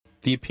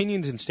The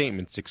opinions and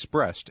statements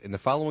expressed in the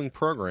following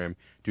program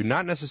do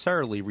not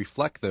necessarily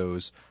reflect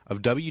those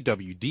of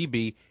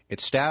WWDB,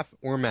 its staff,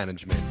 or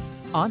management.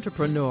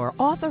 Entrepreneur,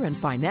 author, and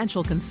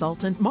financial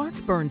consultant Marc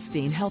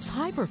Bernstein helps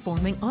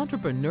high-performing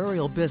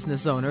entrepreneurial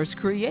business owners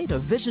create a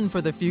vision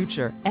for the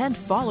future and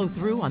follow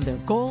through on their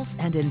goals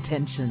and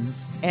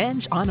intentions.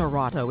 Ange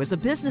Honorato is a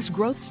business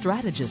growth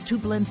strategist who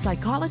blends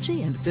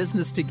psychology and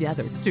business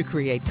together to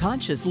create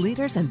conscious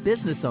leaders and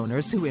business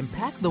owners who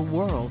impact the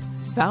world.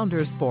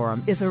 Founders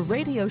Forum is a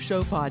radio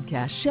show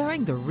podcast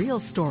sharing the real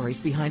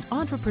stories behind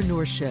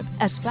entrepreneurship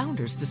as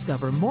founders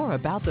discover more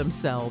about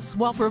themselves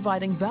while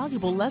providing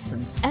valuable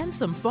lessons and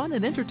some fun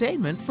and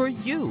entertainment for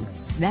you.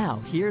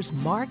 Now, here's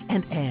Marc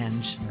and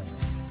Ange.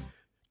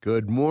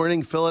 Good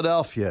morning,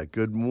 Philadelphia.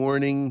 Good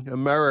morning,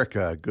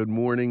 America. Good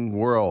morning,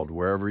 world,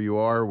 wherever you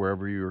are,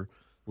 wherever you're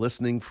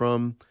listening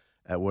from,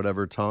 at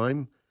whatever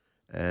time,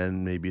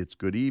 and maybe it's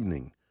good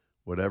evening.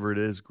 Whatever it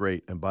is,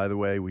 great. And by the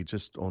way, we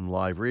just on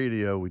live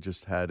radio, we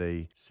just had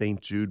a St.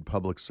 Jude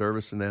public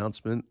service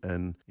announcement,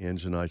 and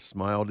Ange and I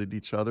smiled at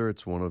each other.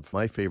 It's one of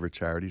my favorite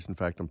charities. In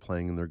fact, I'm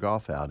playing in their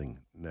golf outing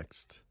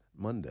next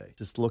Monday.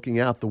 Just looking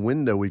out the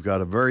window, we've got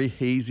a very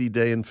hazy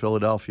day in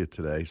Philadelphia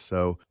today.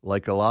 So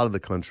like a lot of the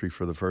country,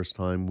 for the first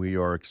time, we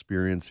are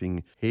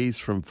experiencing haze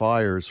from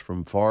fires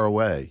from far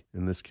away,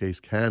 in this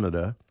case,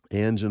 Canada.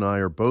 Ange and I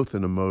are both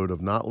in a mode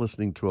of not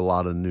listening to a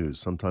lot of news.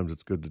 Sometimes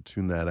it's good to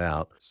tune that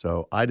out.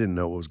 So I didn't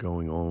know what was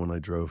going on when I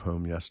drove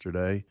home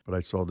yesterday, but I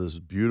saw this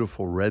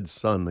beautiful red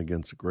sun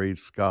against a gray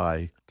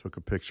sky. Took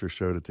a picture,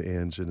 showed it to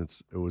Ange, and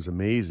it was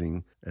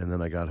amazing. And then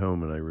I got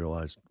home and I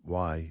realized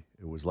why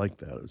it was like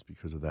that. It was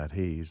because of that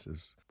haze. It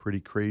was a pretty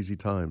crazy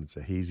time. It's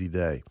a hazy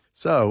day.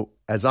 So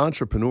as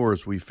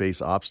entrepreneurs, we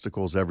face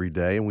obstacles every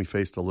day, and we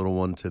faced a little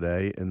one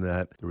today in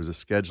that there was a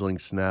scheduling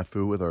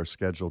snafu with our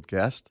scheduled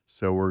guest.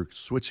 So we're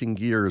switching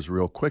gears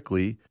real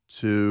quickly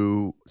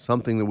to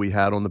something that we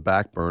had on the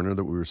back burner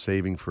that we were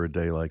saving for a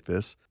day like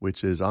this,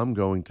 which is I'm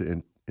going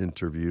to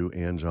interview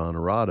Ange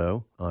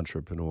Honorato,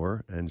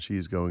 entrepreneur, and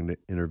she's going to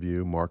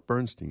interview Marc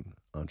Bernstein,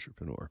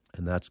 entrepreneur.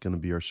 And that's going to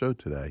be our show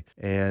today.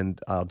 And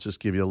I'll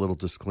just give you a little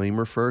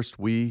disclaimer first.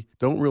 We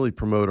don't really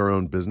promote our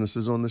own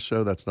businesses on the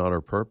show. That's not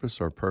our purpose.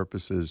 Our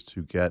purpose is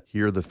to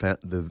hear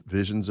the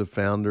visions of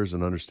founders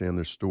and understand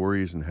their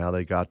stories and how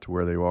they got to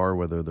where they are,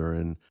 whether they're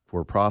in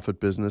for-profit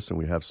business, and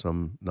we have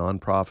some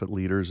nonprofit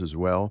leaders as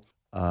well.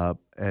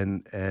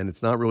 And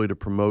it's not really to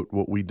promote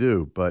what we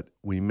do, but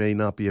we may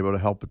not be able to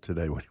help it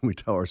today when we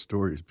tell our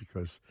stories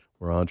because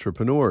we're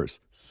entrepreneurs.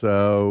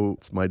 So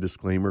it's my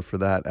disclaimer for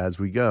that as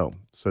we go.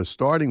 So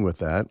starting with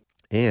that,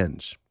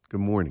 Ange, good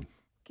morning.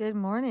 Good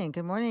morning.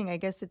 Good morning. I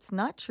guess it's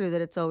not true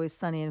that it's always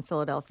sunny in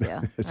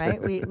Philadelphia,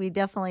 right? We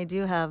definitely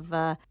do have,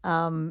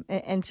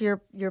 and to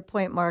your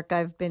point, Marc,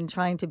 I've been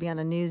trying to be on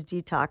a news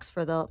detox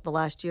for the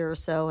last year or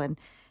so, and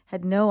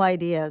had no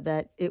idea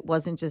that it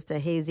wasn't just a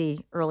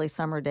hazy early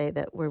summer day,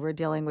 that we were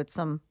dealing with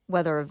some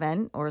weather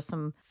event or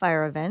some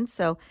fire event.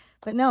 So,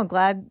 but no,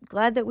 glad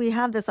that we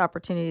have this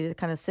opportunity to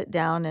kind of sit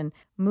down and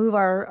move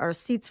our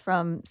seats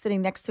from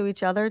sitting next to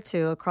each other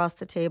to across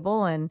the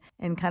table and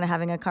kind of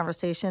having a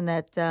conversation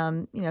that,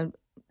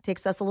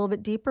 takes us a little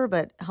bit deeper,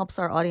 but helps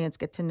our audience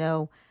get to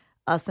know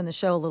us and the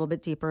show a little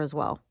bit deeper as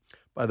well.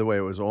 By the way,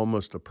 it was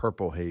almost a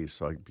purple haze,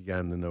 so I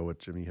began to know what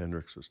Jimi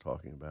Hendrix was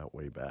talking about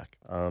way back.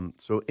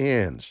 So,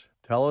 Ange,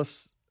 tell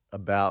us a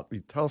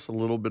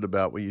little bit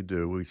about what you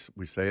do.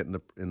 We say it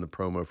in the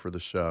promo for the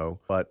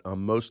show, but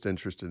I'm most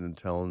interested in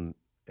telling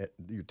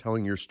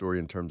your story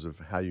in terms of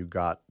how you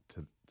got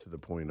to the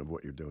point of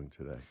what you're doing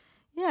today.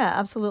 Yeah,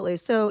 absolutely.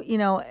 So,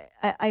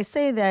 I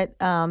say that,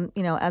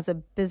 as a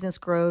business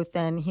growth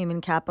and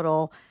human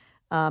capital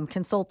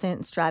consultant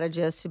and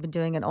strategist who've been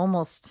doing it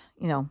almost,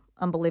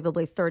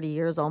 unbelievably 30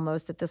 years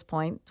almost at this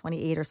point,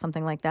 28 or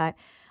something like that.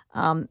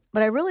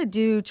 But I really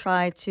do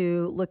try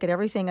to look at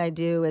everything I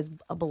do as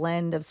a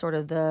blend of sort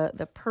of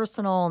the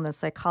personal and the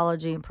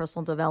psychology and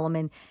personal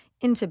development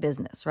into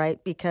business,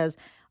 right? Because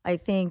I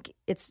think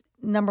it's,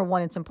 number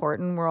one, it's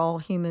important. We're all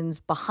humans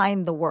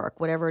behind the work,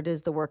 whatever it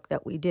is the work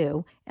that we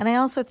do. And I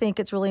also think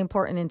it's really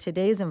important in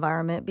today's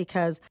environment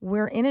because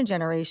we're in a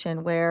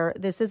generation where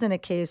this isn't a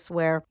case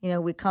where,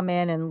 we come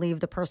in and leave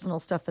the personal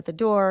stuff at the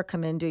door,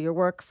 come in, do your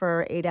work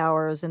for 8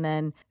 hours, and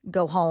then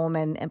go home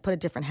and put a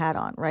different hat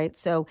on, right?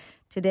 So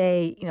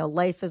today,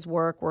 life is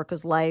work, work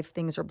is life,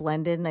 things are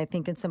blended. And I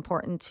think it's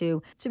important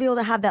to be able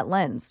to have that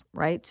lens,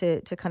 right?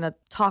 To kind of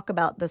talk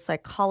about the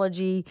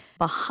psychology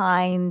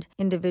behind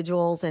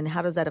individuals and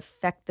how does that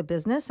affect the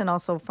business. And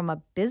also from a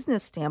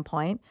business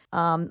standpoint,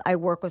 I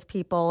work with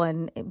people,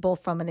 and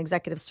both from an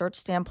executive search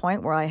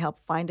standpoint, where I help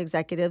find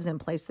executives and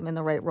place them in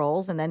the right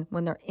roles. And then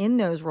when they're in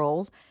those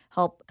roles,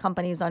 help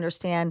companies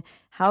understand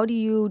how do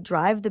you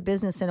drive the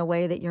business in a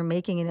way that you're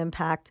making an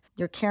impact,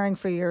 you're caring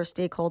for your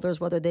stakeholders,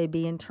 whether they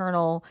be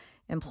internal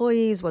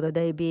employees, whether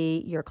they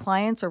be your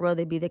clients, or whether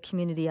they be the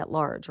community at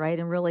large, right?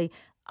 And really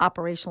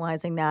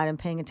operationalizing that and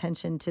paying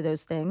attention to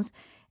those things.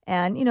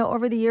 And,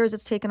 over the years,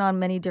 it's taken on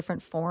many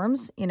different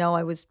forms.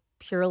 I was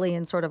purely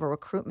in sort of a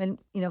recruitment,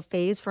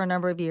 phase for a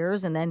number of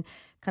years, and then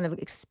kind of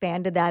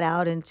expanded that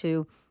out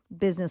into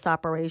business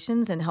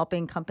operations and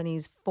helping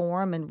companies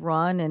form and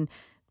run and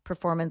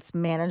performance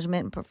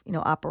management and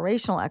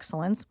operational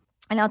excellence.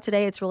 And now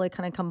today it's really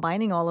kind of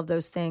combining all of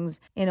those things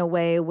in a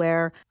way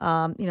where,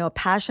 a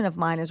passion of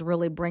mine is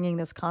really bringing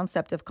this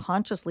concept of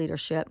conscious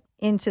leadership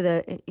into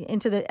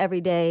the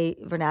everyday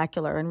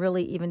vernacular, and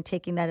really even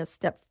taking that a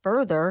step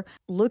further,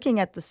 looking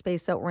at the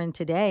space that we're in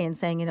today and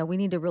saying, we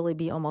need to really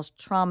be almost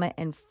trauma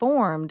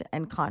informed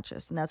and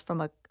conscious. And that's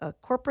from a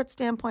corporate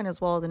standpoint as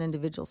well as an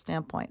individual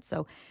standpoint.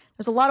 So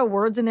there's a lot of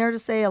words in there to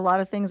say a lot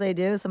of things I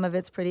do. Some of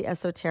it's pretty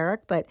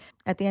esoteric, but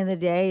at the end of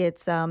the day,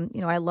 it's,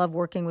 I love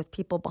working with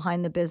people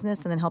behind the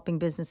business and then helping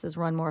businesses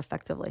run more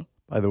effectively.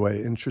 By the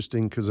way,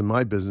 interesting, because in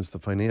my business, the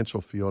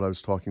financial field, I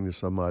was talking to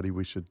somebody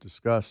we should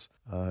discuss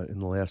in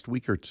the last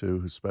week or two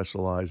who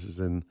specializes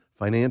in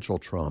financial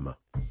trauma,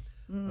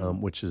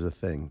 which is a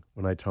thing.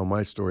 When I tell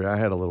my story, I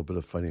had a little bit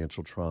of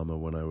financial trauma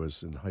when I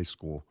was in high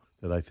school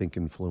that I think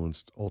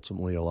influenced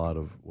ultimately a lot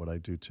of what I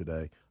do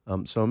today.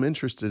 So I'm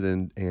interested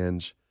in,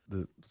 Ange,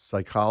 the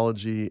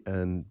psychology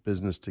and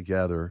business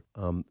together.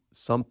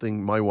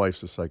 My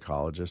wife's a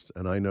psychologist,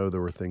 and I know there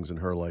were things in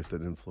her life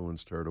that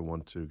influenced her to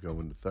want to go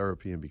into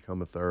therapy and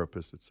become a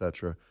therapist, et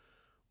cetera.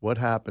 What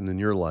happened in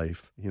your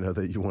life,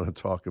 that you want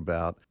to talk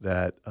about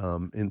that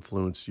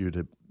influenced you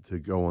to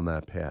go on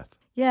that path?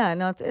 Yeah,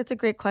 no, it's a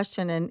great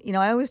question. And,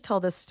 I always tell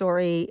this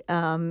story,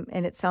 and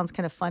it sounds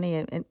kind of funny,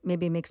 and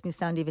maybe makes me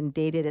sound even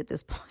dated at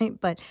this point.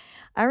 But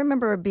I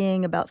remember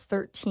being about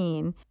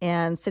 13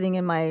 and sitting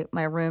in my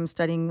room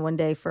studying one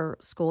day for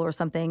school or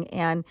something,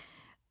 and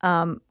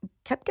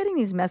kept getting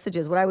these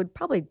messages, what I would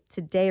probably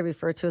today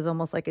refer to as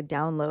almost like a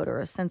download or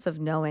a sense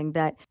of knowing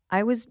that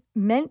I was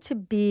meant to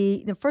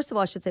be, first of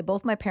all, I should say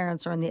both my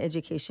parents are in the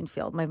education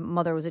field. My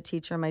mother was a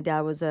teacher, my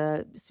dad was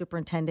a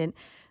superintendent,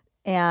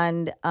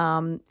 and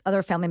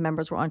other family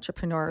members were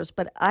entrepreneurs.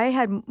 But I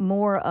had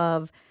more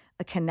of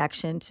a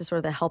connection to sort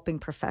of the helping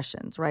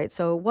professions, right?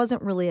 So it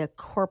wasn't really a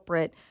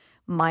corporate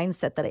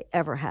mindset that I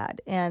ever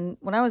had. And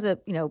when I was a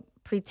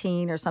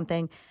preteen or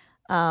something,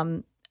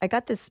 I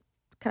got this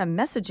kind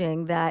of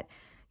messaging that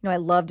I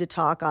love to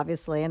talk,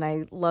 obviously, and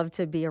I love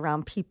to be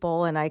around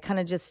people, and I kind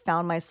of just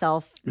found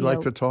myself. You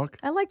like to talk?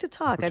 I like to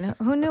talk, and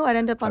who knew I'd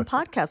end up on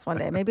podcasts one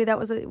day? Maybe it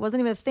wasn't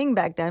even a thing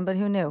back then, but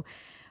who knew?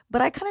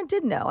 But I kind of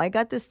did know. I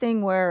got this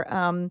thing where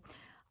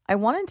I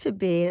wanted to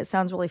be, it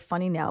sounds really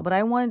funny now, but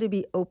I wanted to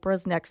be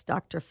Oprah's next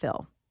Dr.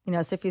 Phil.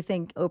 So if you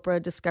think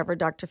Oprah discovered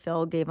Dr.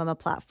 Phil, gave him a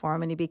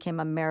platform, and he became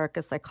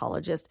America's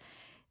psychologist,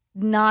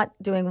 not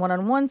doing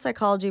one-on-one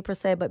psychology per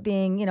se, but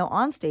being,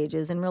 on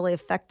stages and really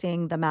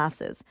affecting the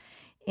masses.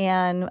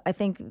 And I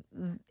think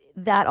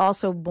that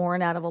also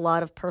born out of a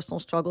lot of personal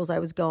struggles I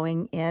was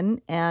going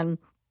in. And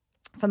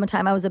from the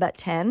time I was about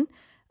 10,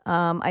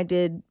 I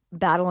did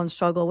battle and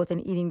struggle with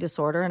an eating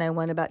disorder, and I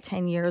went about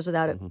 10 years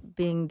without it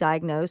being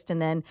diagnosed,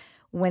 and then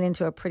went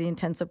into a pretty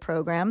intensive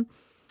program,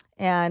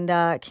 and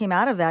came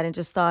out of that and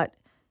just thought,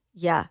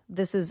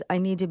 I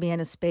need to be in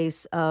a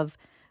space of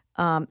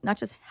not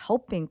just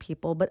helping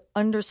people, but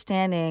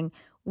understanding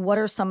what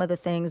are some of the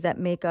things that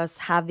make us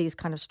have these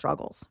kind of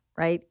struggles,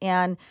 right?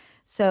 And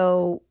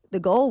so the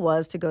goal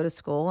was to go to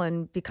school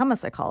and become a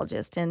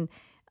psychologist, and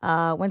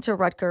went to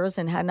Rutgers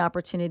and had an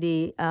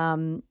opportunity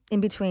in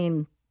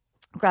between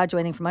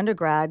graduating from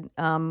undergrad,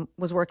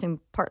 was working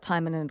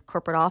part-time in a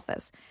corporate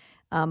office.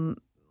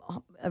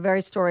 A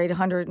very storied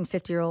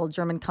 150-year-old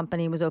German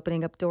company was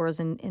opening up doors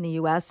in the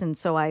U.S., and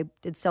so I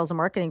did sales and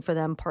marketing for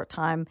them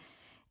part-time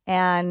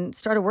and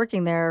started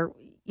working there,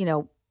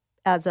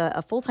 as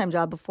a full-time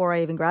job before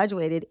I even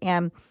graduated,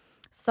 and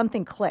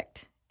something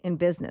clicked in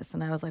business.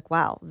 And I was like,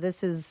 wow,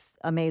 this is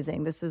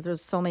amazing.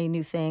 There's so many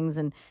new things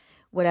and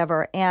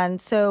whatever. And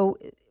so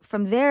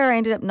from there, I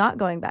ended up not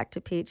going back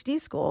to PhD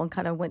school and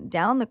kind of went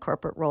down the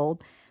corporate road,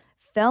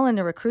 fell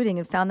into recruiting,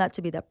 and found that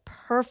to be the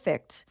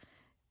perfect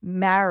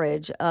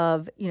marriage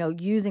of,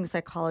 using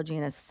psychology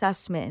and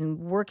assessment and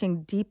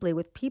working deeply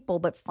with people,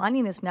 but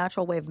finding this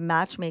natural way of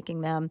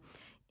matchmaking them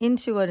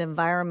into an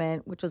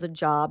environment, which was a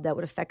job that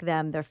would affect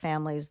them, their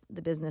families,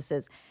 the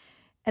businesses.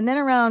 And then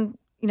around,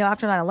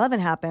 after 9/11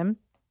 happened,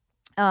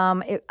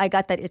 I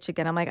got that itch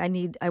again. I'm like,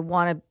 I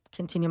want to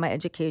continue my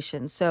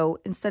education. So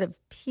instead of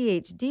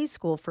PhD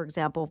school, for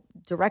example,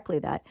 directly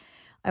that,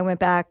 I went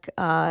back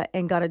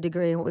and got a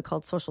degree in what we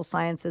called social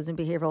sciences and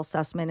behavioral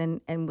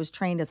assessment, and was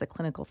trained as a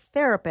clinical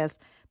therapist,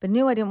 but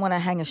knew I didn't want to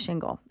hang a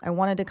shingle. I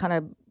wanted to kind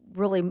of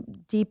really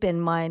deepen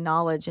my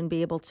knowledge and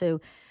be able to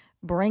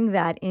bring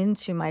that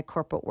into my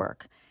corporate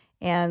work.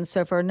 And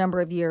so for a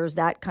number of years,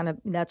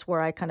 that's where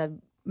I kind of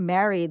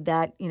married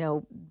that,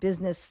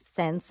 business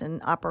sense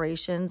and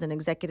operations and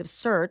executive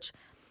search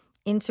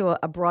into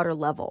a broader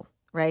level,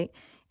 right?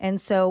 And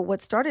so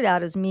what started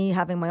out as me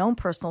having my own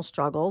personal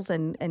struggles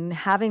and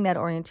having that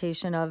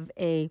orientation of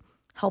a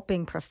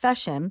helping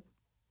profession,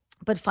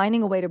 but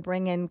finding a way to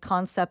bring in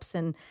concepts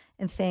and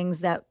things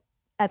that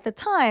at the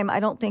time I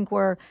don't think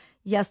were,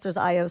 yes, there's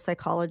IO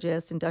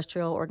psychologists,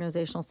 industrial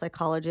organizational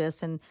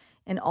psychologists, and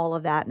all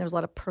of that. And there's a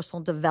lot of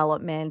personal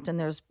development and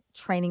there's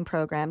training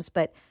programs,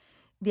 but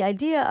the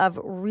idea of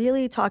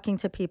really talking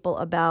to people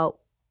about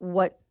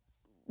what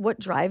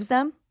drives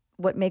them,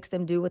 what makes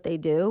them do what they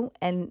do,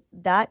 and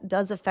that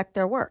does affect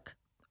their work,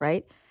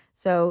 right?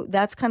 So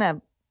that's kind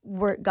of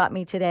where it got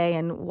me today,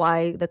 and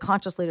why the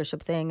conscious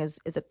leadership thing is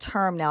a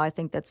term now, I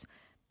think, that's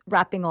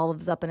wrapping all of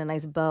this up in a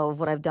nice bow of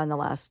what I've done the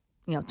last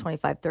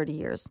 25, 30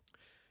 years.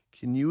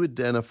 Can you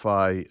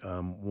identify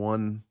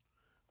one,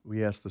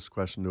 we ask this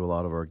question to a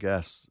lot of our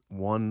guests,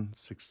 one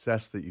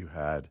success that you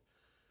had,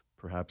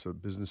 perhaps a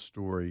business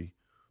story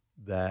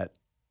that,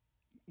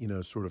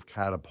 sort of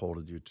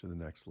catapulted you to the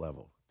next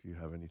level? Do you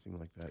have anything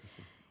like that?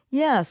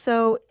 Yeah.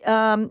 So,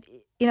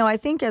 I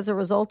think as a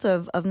result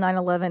of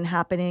 9/11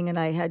 happening, and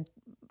I had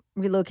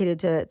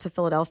relocated to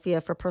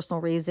Philadelphia for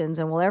personal reasons,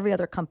 and while every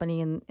other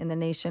company in the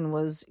nation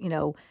was,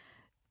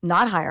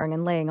 not hiring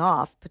and laying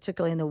off,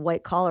 particularly in the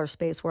white collar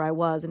space where I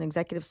was in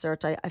executive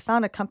search, I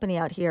found a company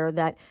out here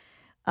that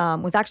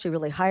was actually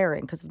really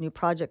hiring because of new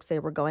projects they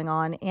were going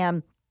on.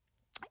 And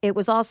it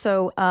was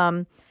also,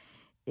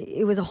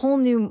 it was a whole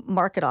new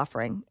market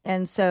offering.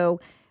 And so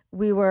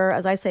we were,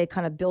 as I say,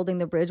 kind of building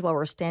the bridge while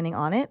we're standing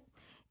on it.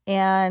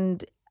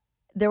 And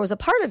there was a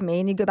part of me,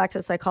 and you go back to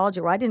the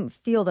psychology, where I didn't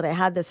feel that I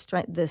had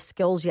the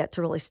skills yet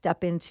to really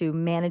step into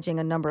managing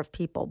a number of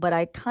people. But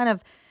I kind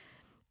of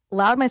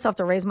allowed myself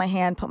to raise my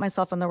hand, put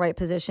myself in the right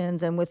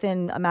positions. And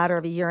within a matter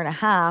of a year and a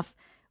half,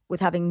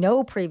 with having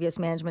no previous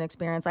management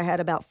experience, I had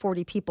about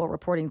 40 people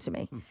reporting to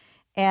me.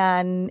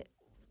 And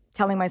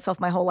telling myself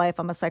my whole life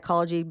I'm a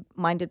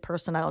psychology-minded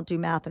person, I don't do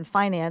math and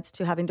finance,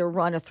 to having to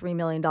run a $3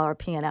 million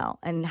P&L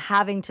and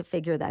having to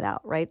figure that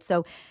out, right?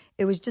 So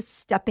it was just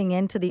stepping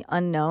into the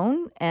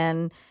unknown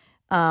and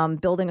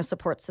building a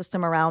support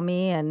system around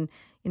me. And,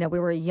 we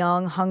were a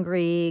young,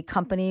 hungry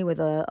company with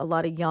a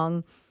lot of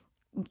young,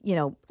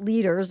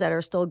 leaders that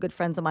are still good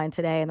friends of mine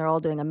today, and they're all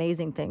doing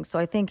amazing things. So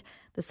I think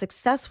the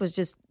success was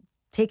just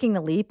taking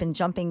the leap and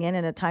jumping in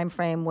a time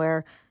frame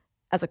where,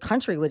 as a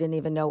country, we didn't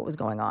even know what was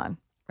going on,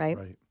 right?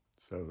 Right.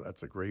 So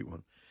that's a great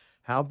one.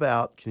 How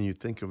about, can you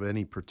think of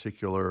any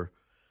particular,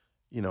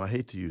 I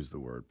hate to use the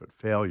word, but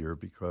failure,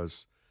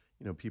 because,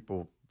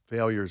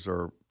 failures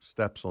are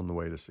steps on the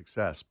way to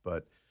success.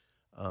 But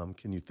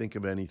can you think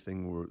of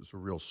anything where it was a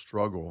real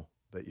struggle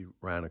that you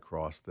ran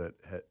across that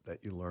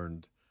you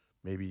learned,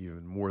 maybe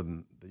even more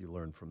than that you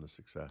learned from the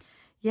success?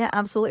 Yeah,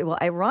 absolutely. Well,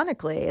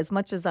 ironically, as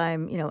much as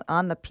I'm,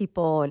 on the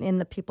people and in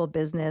the people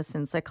business,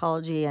 and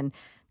psychology and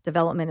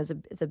development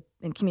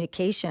and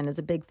communication is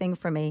a big thing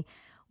for me.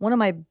 One of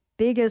my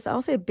biggest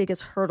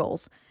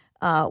hurdles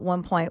at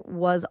one point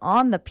was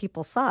on the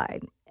people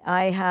side.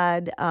 I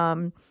had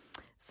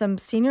some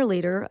senior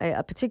leader,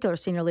 a particular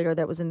senior leader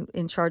that was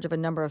in charge of a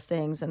number of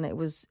things, and it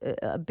was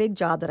a big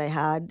job that I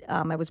had.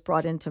 I was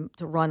brought in to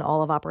run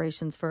all of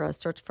operations for a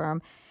search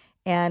firm,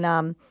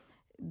 and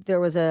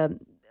there was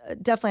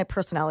definitely a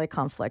personality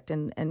conflict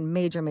and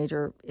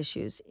major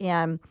issues.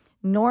 And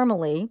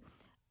normally,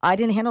 I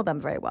didn't handle them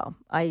very well.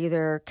 I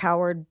either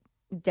cowered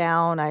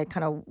down, I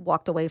kind of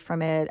walked away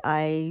from it,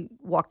 I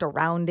walked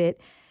around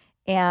it,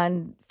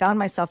 and found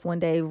myself one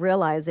day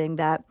realizing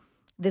that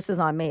this is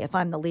on me. If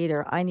I'm the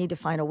leader, I need to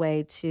find a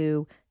way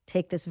to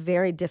take this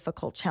very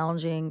difficult,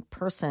 challenging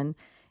person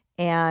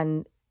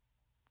and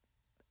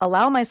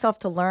allow myself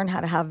to learn how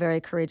to have very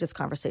courageous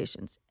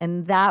conversations.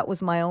 And that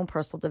was my own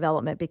personal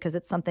development, because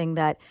it's something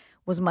that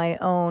was my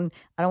own,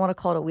 I don't want to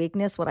call it a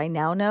weakness, what I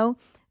now know,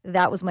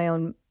 that was my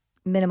own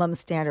minimum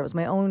standard. It was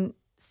my own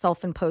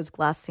self-imposed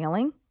glass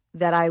ceiling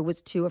that I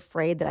was too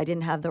afraid that I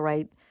didn't have the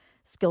right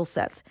skill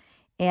sets.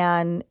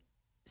 And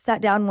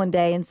sat down one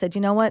day and said,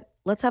 you know what,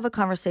 let's have a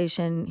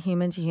conversation,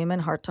 human to human,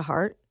 heart to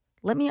heart.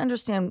 Let me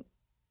understand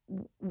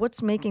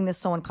what's making this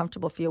so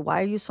uncomfortable for you.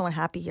 Why are you so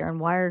unhappy here? And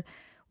why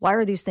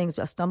are these things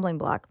a stumbling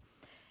block?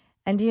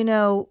 And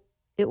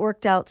it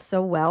worked out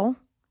so well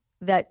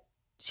that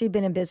she'd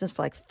been in business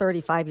for like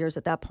 35 years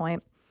at that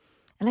point.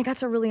 And I got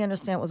to really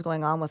understand what was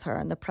going on with her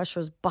and the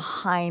pressures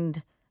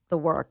behind the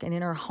work and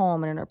in her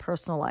home and in her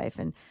personal life.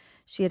 And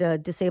she had a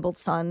disabled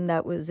son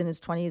that was in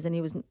his 20s, and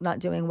he was not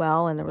doing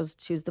well. And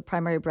she was the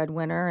primary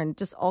breadwinner, and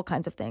just all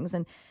kinds of things.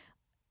 And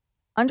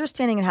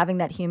understanding and having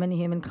that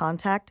human-to-human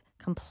contact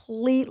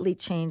completely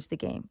changed the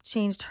game,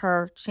 changed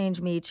her,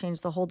 changed me,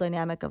 changed the whole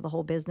dynamic of the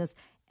whole business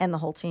and the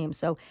whole team.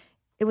 So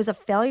it was a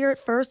failure at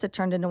first. It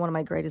turned into one of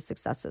my greatest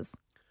successes.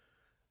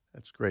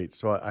 That's great.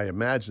 So I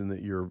imagine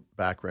that your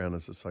background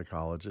as a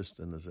psychologist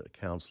and as a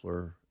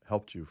counselor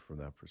helped you from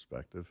that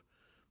perspective,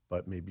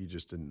 but maybe you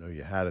just didn't know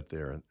you had it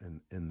there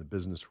in the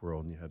business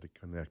world, and you had to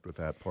connect with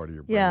that part of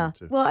your brain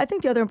too. Well, I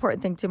think the other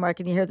important thing too, Mark,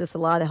 and you hear this a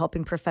lot, the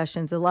helping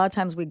professions. A lot of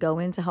times we go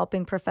into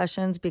helping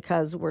professions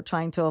because we're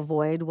trying to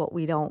avoid what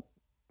we don't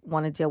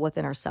want to deal with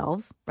in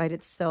ourselves, right?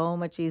 It's so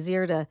much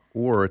easier to...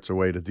 Or it's a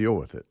way to deal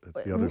with it.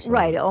 That's the other side.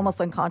 Right, almost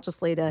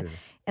unconsciously to... Yeah.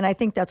 And I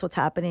think that's what's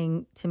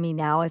happening to me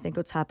now. I think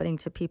what's happening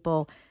to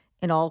people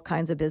in all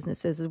kinds of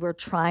businesses is we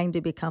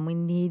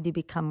need to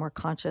become more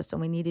conscious,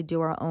 and we need to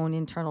do our own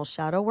internal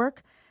shadow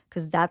work,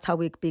 because that's how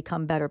we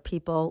become better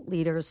people,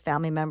 leaders,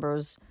 family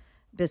members,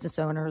 business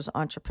owners,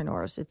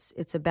 entrepreneurs.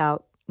 It's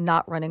about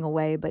not running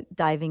away, but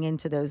diving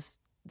into those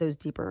those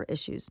deeper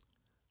issues.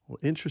 Well,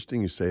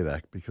 interesting you say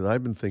that, because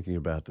I've been thinking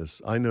about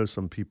this. I know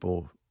some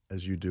people,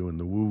 as you do in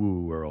the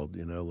woo-woo world,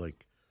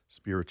 like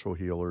spiritual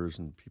healers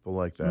and people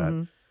like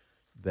that,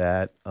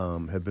 that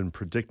have been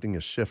predicting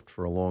a shift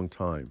for a long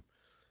time.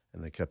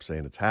 And they kept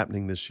saying, it's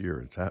happening this year,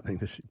 it's happening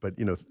this year. But,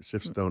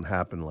 shifts don't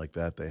happen like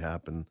that. They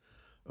happen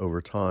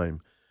over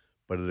time.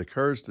 But it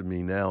occurs to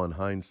me now in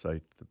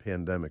hindsight, the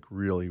pandemic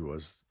really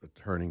was a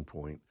turning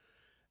point.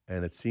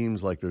 And it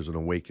seems like there's an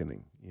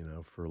awakening,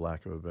 for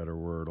lack of a better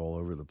word, all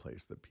over the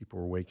place, that people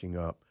are waking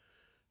up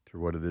to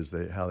what it is,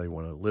 how they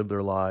want to live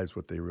their lives,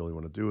 what they really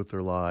want to do with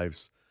their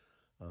lives,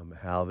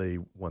 how they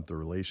want their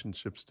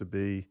relationships to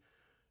be.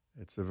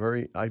 It's a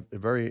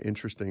very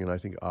interesting and I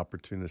think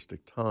opportunistic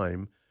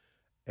time,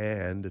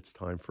 and it's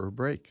time for a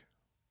break.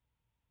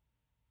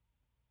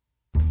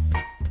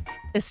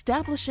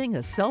 Establishing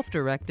a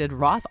self-directed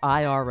Roth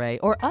IRA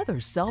or other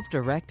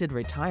self-directed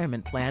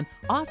retirement plan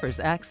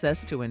offers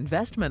access to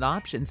investment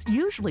options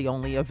usually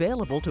only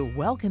available to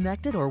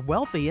well-connected or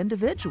wealthy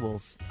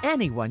individuals.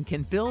 Anyone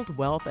can build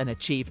wealth and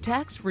achieve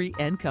tax-free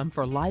income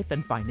for life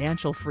and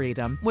financial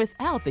freedom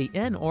without the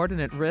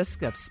inordinate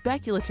risk of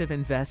speculative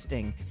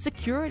investing,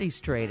 securities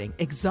trading,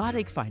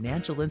 exotic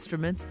financial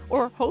instruments,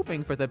 or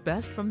hoping for the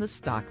best from the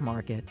stock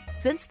market.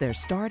 Since their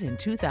start in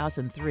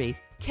 2003,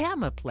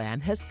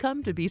 CamaPlan has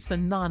come to be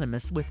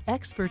synonymous with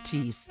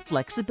expertise,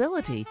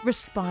 flexibility,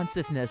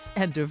 responsiveness,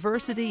 and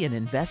diversity in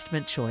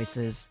investment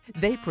choices.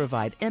 They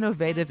provide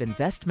innovative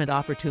investment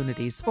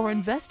opportunities for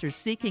investors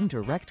seeking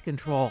direct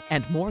control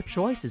and more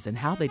choices in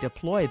how they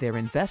deploy their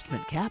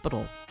investment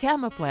capital.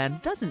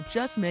 CamaPlan doesn't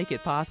just make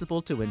it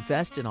possible to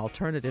invest in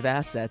alternative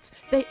assets,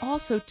 they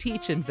also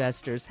teach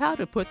investors how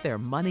to put their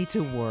money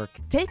to work.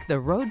 Take the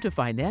road to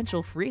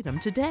financial freedom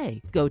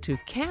today. Go to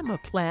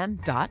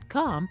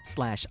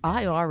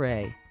camaplan.com/IRA.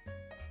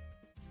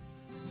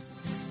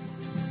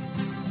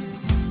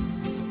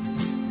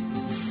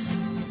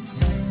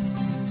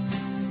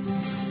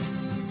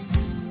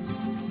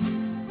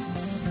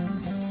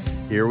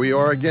 Here we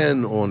are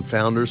again on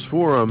Founders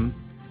Forum,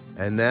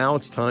 and now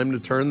it's time to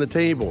turn the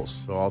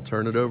tables. So I'll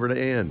turn it over to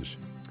Ange.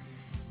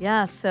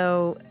 Yeah,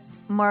 so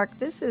Marc,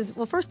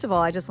 first of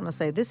all, I just want to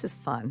say this is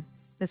fun.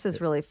 This is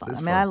really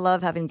fun. I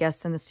love having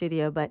guests in the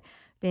studio, but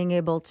being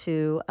able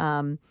to,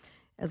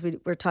 as we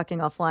were talking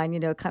offline,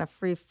 kind of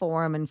free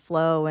form and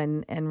flow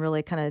and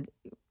really kind of,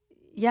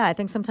 I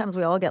think sometimes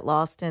we all get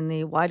lost in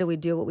the why do we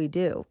do what we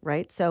do,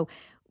 right? So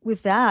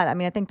with that,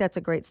 I think that's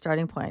a great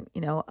starting point.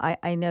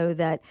 I know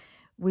that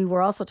we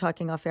were also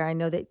talking off air. I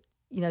know that,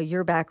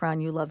 your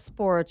background, you love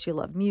sports, you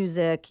love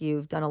music,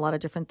 you've done a lot of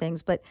different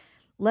things, but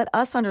let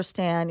us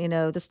understand,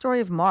 the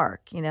story of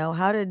Marc,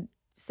 how did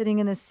sitting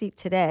in this seat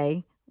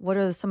today, what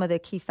are some of the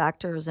key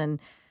factors and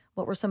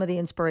what were some of the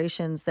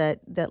inspirations that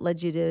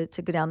led you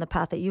to go down the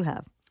path that you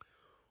have?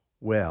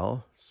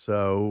 Well,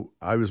 so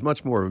I was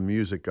much more of a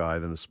music guy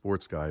than a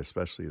sports guy,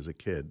 especially as a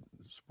kid.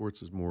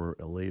 Sports is more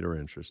a later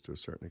interest to a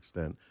certain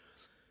extent.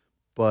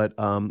 But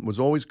was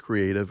always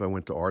creative. I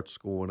went to art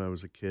school when I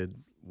was a kid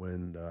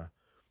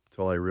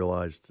until I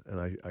realized,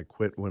 and I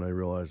quit when I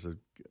realized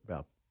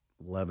about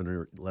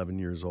 11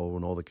 years old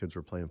when all the kids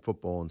were playing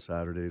football on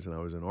Saturdays and I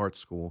was in art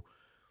school,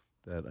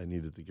 that I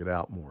needed to get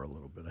out more a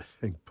little bit, I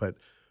think. But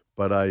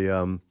I,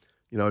 I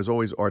was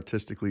always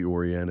artistically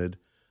oriented.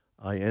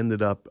 I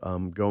ended up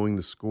going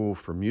to school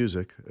for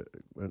music.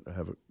 I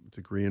have a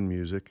degree in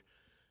music,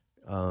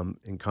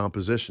 in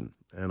composition,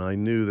 and I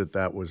knew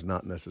that was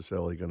not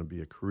necessarily going to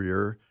be a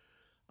career.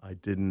 I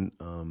didn't,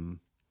 I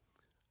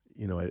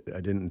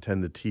didn't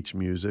intend to teach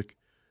music.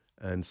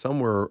 And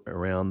somewhere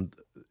around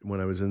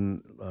when I was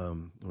in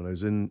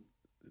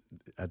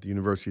at the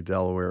University of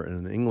Delaware in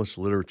an English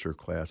literature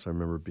class, I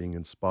remember being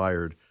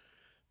inspired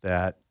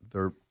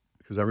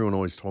because everyone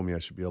always told me I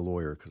should be a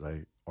lawyer because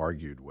I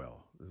argued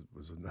well. It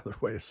was another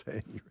way of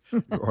saying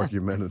you're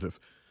argumentative.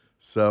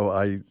 So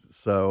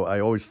I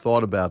always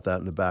thought about that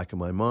in the back of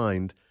my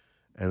mind,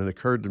 and it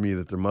occurred to me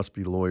that there must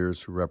be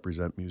lawyers who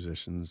represent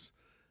musicians,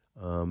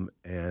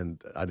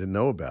 and I didn't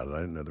know about it.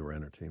 I didn't know there were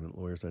entertainment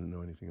lawyers. I didn't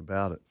know anything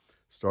about it.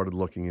 Started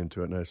looking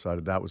into it, and I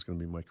decided that was going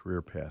to be my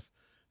career path,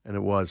 and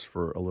it was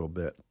for a little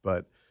bit.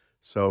 But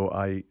so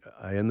I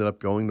ended up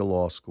going to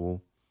law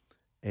school,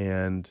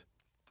 and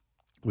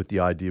with the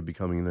idea of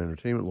becoming an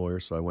entertainment lawyer,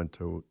 so I went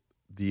to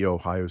The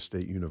Ohio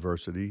State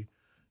University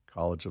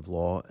College of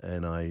Law,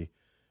 and I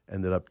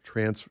ended up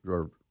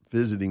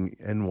visiting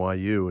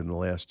NYU in the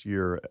last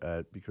year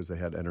because they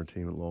had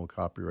entertainment law and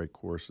copyright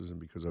courses, and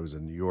because I was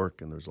in New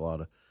York, and there's a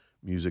lot of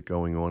music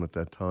going on at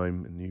that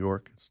time in New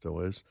York, it still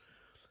is,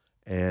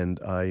 and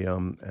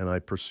I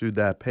pursued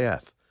that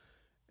path.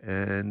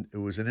 And it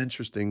was an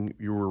interesting,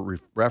 you were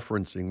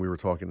referencing, we were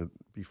talking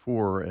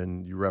before,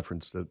 and you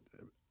referenced it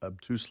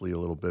obtusely a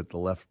little bit, the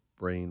left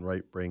brain,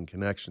 right brain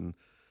connection,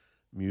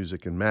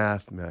 music and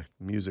math,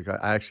 music.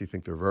 I actually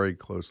think they're very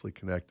closely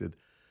connected.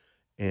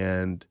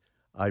 And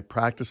I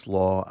practiced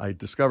law. I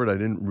discovered I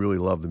didn't really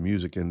love the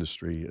music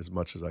industry as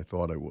much as I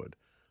thought I would.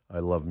 I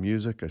love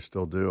music. I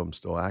still do. I'm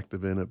still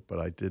active in it, but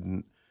I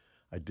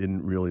I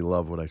didn't really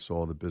love what I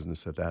saw of the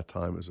business at that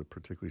time. It was a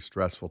particularly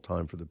stressful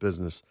time for the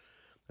business.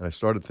 And I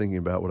started thinking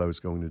about what I was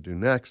going to do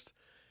next.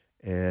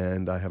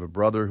 And I have a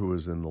brother who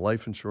was in the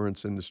life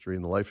insurance industry,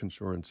 and the life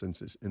insurance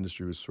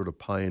industry was sort of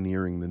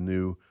pioneering the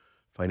new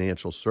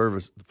financial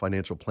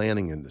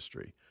planning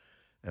industry.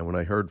 And when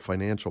I heard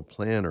financial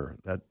planner,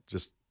 that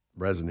just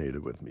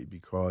resonated with me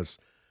because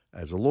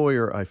as a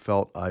lawyer, I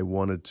felt I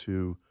wanted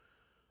to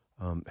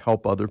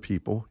help other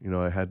people.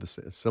 I had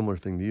a similar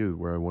thing to you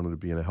where I wanted to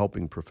be in a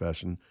helping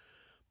profession.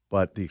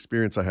 But the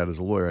experience I had as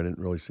a lawyer, I didn't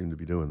really seem to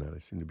be doing that. I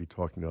seemed to be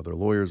talking to other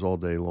lawyers all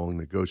day long,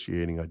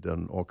 negotiating. I'd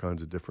done all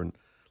kinds of different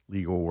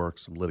legal work,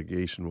 some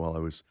litigation while I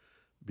was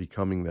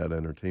becoming that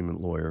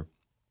entertainment lawyer.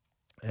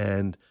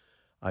 And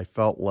I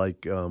felt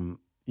like, to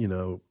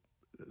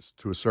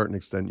a certain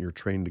extent, you're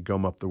trained to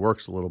gum up the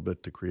works a little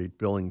bit to create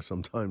billing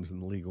sometimes in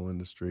the legal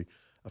industry.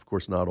 Of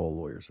course, not all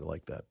lawyers are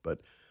like that, but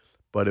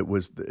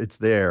it's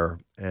there,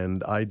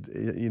 and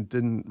it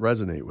didn't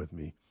resonate with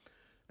me.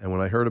 And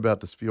when I heard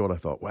about this field, I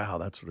thought, wow,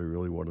 that's what I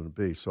really wanted to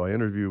be. So I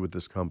interviewed with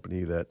this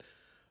company that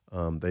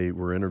they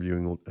were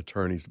interviewing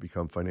attorneys to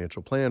become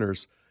financial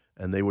planners,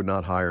 and they would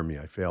not hire me.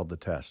 I failed the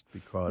test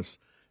because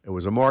it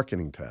was a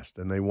marketing test,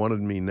 and they wanted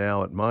me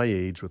now at my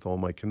age with all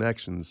my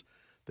connections.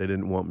 They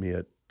didn't want me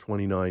at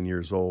 29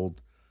 years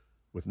old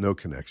with no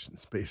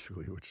connections,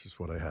 basically, which is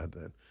what I had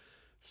then.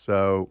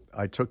 So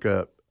I took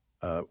a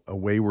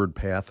wayward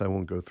path. I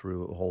won't go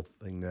through the whole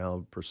thing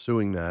now,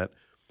 pursuing that,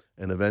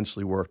 and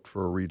eventually worked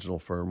for a regional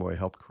firm where I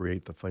helped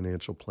create the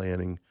financial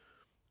planning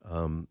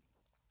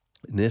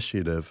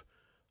initiative,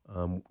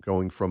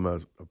 going from a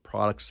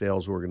product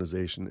sales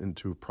organization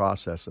into a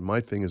process. And my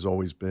thing has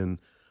always been,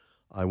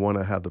 I want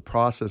to have the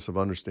process of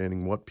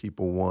understanding what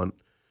people want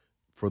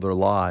for their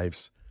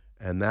lives,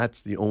 and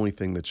that's the only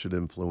thing that should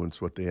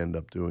influence what they end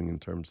up doing in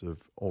terms of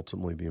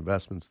ultimately the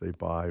investments they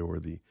buy or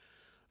the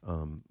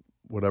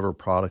whatever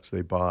products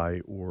they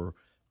buy or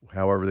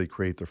however they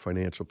create their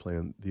financial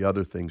plan. The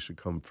other things should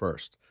come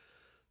first.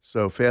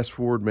 So fast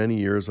forward many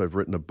years, I've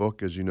written a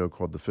book, as you know,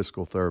 called The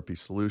Fiscal Therapy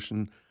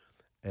Solution,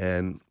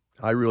 and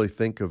I really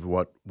think of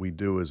what we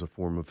do as a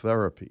form of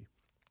therapy.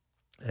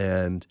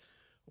 And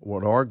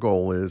what our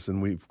goal is,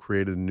 and we've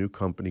created a new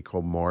company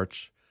called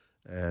March,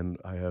 and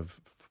I have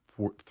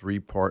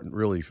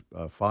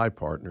five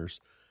partners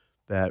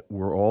that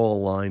we're all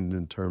aligned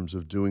in terms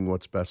of doing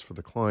what's best for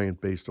the client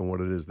based on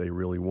what it is they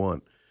really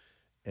want.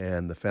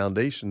 And the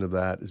foundation of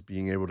that is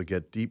being able to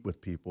get deep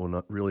with people and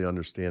not really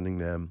understanding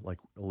them, like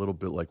a little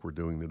bit like we're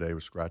doing today.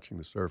 We're scratching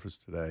the surface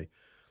today,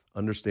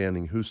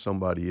 understanding who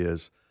somebody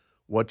is,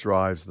 what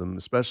drives them.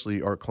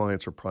 Especially our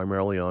clients are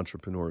primarily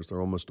entrepreneurs. They're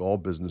almost all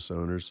business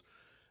owners,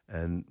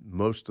 and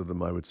most of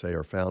them, I would say,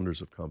 are founders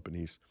of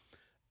companies,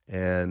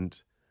 and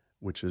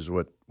which is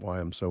why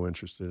I'm so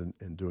interested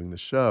in doing the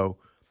show.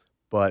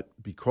 But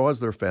because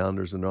they're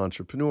founders and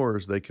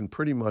entrepreneurs, they can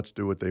pretty much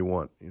do what they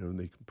want. They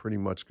can pretty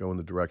much go in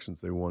the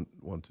directions they want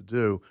to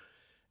do.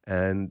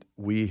 And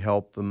we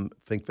help them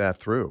think that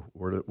through,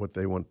 or what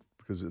they want,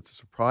 because it's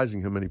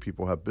surprising how many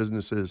people have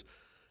businesses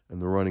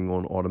and they're running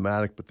on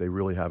automatic, but they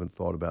really haven't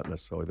thought about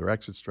necessarily their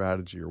exit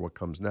strategy or what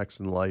comes next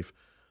in life.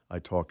 I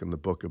talk in the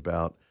book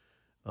about,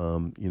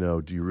 do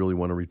you really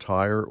want to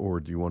retire,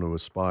 or do you want to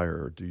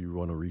aspire, or do you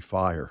want to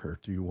refire, or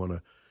do you want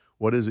to,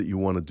 what is it you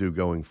want to do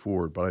going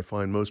forward? But I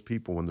find most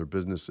people, when their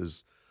business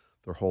is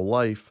their whole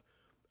life,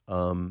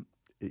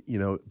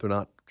 they're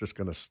not just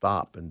going to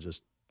stop and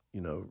just,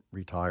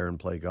 retire and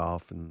play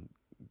golf and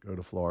go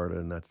to Florida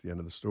and that's the end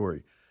of the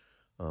story.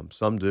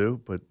 Some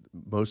do, but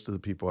most of the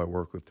people I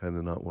work with tend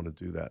to not want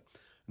to do that.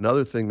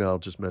 Another thing that I'll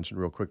just mention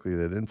real quickly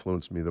that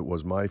influenced me, that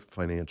was my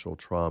financial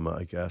trauma,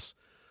 I guess,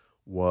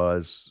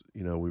 was,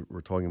 we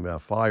were talking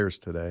about fires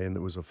today, and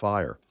it was a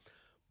fire.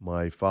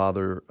 My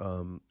father,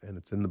 and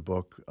it's in the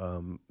book,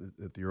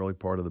 at the early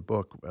part of the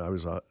book, I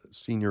was a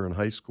senior in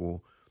high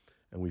school,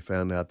 and we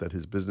found out that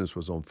his business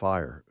was on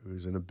fire. He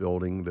was in a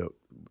building that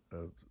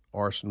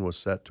arson was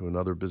set to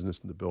another business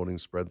in the building,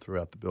 spread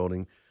throughout the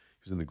building.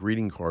 He was in the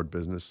greeting card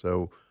business,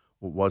 so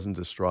what wasn't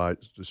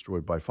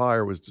destroyed by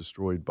fire was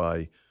destroyed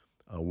by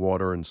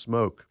water and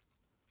smoke.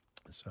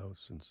 So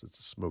since it's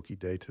a smoky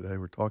day today,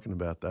 we're talking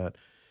about that.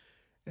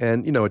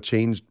 And, it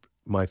changed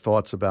my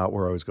thoughts about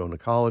where I was going to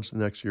college the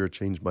next year. It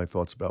changed my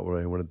thoughts about what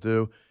I want to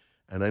do.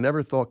 And I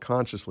never thought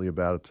consciously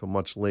about it till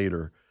much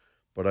later.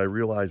 But I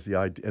realized the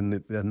idea, and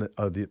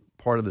the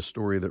part of the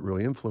story that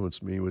really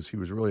influenced me was he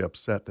was really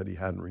upset that he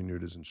hadn't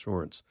renewed his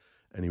insurance,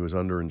 and he was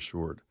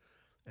underinsured.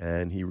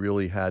 And he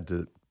really had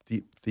to,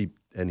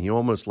 and he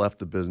almost left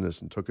the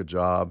business and took a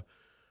job,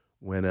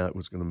 went out,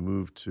 was going to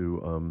move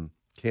to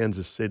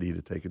Kansas City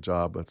to take a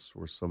job. That's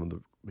where some of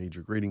the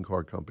major greeting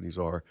card companies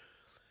are.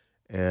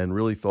 And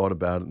really thought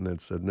about it and then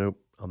said, nope,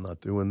 I'm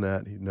not doing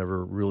that. He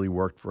never really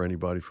worked for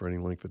anybody for any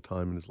length of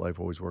time in his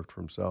life, always worked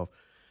for himself,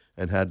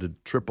 and had to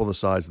triple the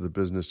size of the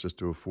business just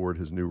to afford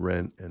his new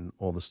rent and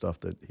all the stuff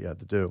that he had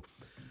to do.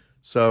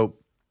 So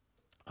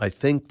I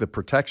think the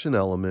protection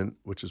element,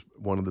 which is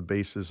one of the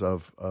bases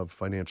of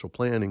financial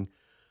planning,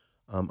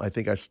 I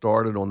think I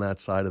started on that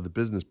side of the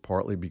business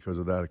partly because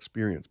of that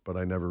experience, but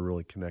I never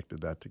really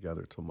connected that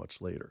together till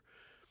much later.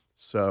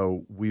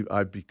 So we've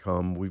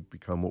become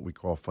what we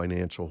call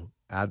financial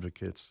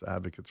advocates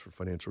for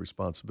financial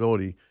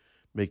responsibility,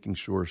 making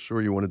sure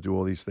you want to do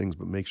all these things,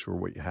 but make sure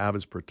what you have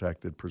is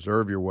protected,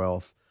 preserve your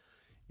wealth,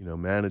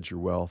 manage your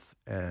wealth,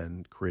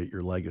 and create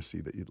your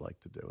legacy that you'd like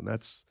to do. And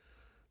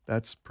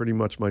that's pretty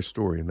much my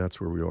story, and that's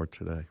where we are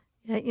today.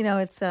 Yeah,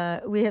 it's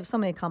we have so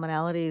many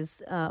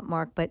commonalities,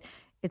 Marc, but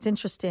it's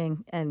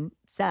interesting and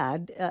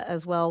sad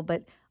as well.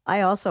 But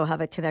I also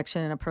have a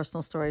connection and a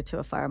personal story to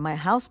a fire. My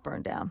house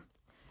burned down,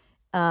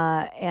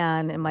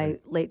 and in my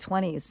late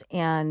 20s,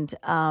 and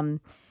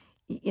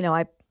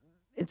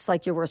it's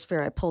like your worst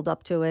fear. I pulled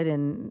up to it,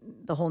 and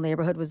the whole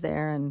neighborhood was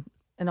there, and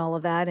all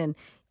of that, and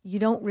you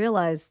don't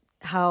realize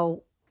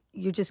how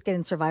you just get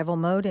in survival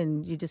mode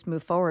and you just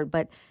move forward.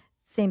 But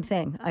same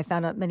thing, I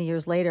found out many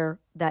years later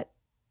that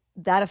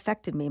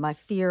affected me. My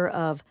fear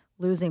of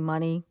losing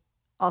money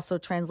also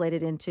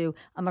translated into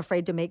I'm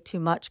afraid to make too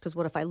much because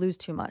what if I lose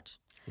too much?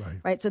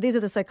 Right. So these are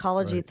the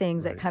psychology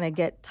things that kind of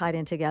get tied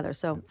in together.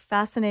 So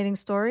fascinating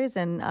stories,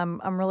 and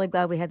I'm really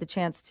glad we had the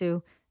chance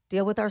to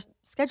deal with our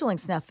scheduling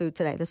snafu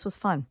today. This was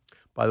fun.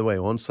 By the way,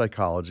 on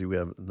psychology, we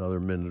have another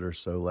minute or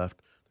so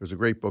left. There's a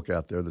great book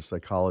out there, The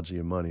Psychology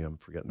of Money. I'm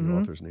forgetting the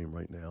author's name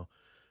right now.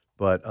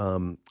 But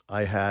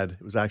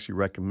it was actually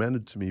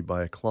recommended to me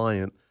by a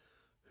client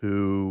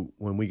who,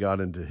 when we got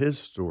into his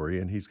story,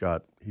 and he's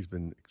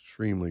been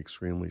extremely,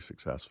 extremely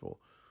successful,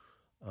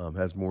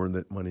 has more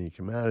money he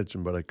can manage.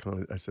 But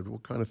I said,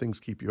 what kind of things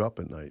keep you up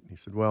at night? And he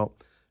said, well,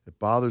 it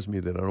bothers me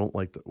that I don't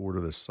like to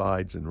order the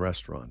sides in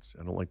restaurants.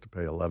 I don't like to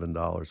pay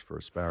 $11 for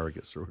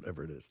asparagus or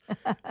whatever it is.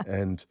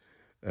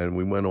 And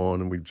we went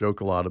on and we joke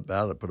a lot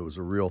about it, but it was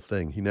a real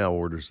thing. He now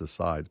orders the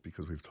sides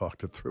because we've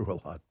talked it through a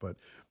lot. But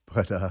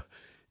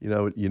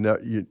you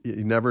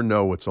never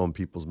know what's on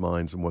people's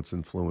minds and what's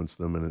influenced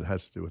them, and it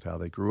has to do with how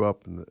they grew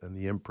up and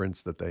the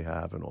imprints that they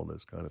have and all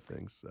those kind of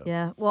things. So.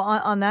 Yeah. Well,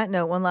 on that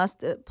note, one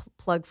last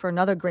plug for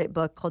another great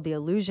book called The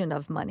Illusion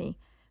of Money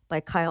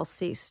by Kyle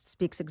Cease.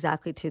 Speaks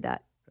exactly to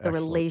that, the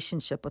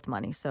relationship with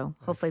money. So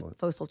hopefully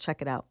folks will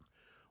check it out.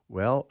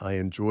 Well, I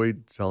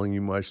enjoyed telling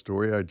you my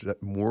story. I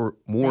more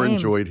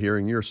enjoyed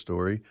hearing your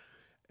story.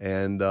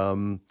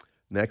 And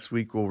next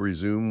week we'll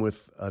resume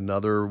with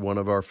another one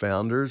of our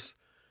founders.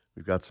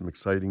 We've got some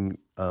exciting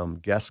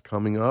guests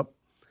coming up.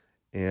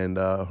 And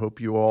I hope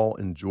you all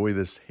enjoy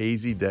this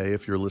hazy day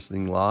if you're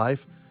listening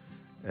live.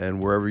 And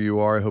wherever you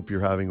are, I hope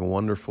you're having a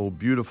wonderful,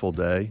 beautiful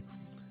day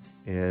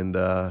and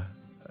a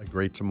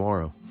great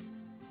tomorrow.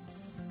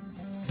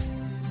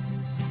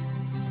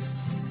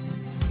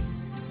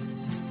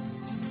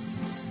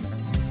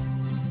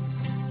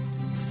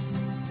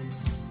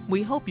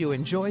 We hope you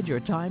enjoyed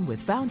your time with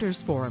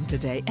Founders Forum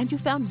today and you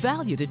found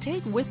value to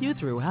take with you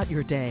throughout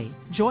your day.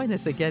 Join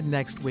us again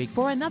next week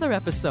for another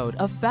episode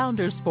of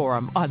Founders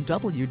Forum on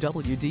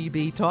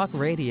WWDB Talk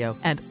Radio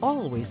and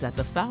always at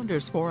the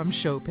Founders Forum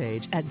show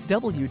page at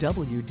WWDBAM.com.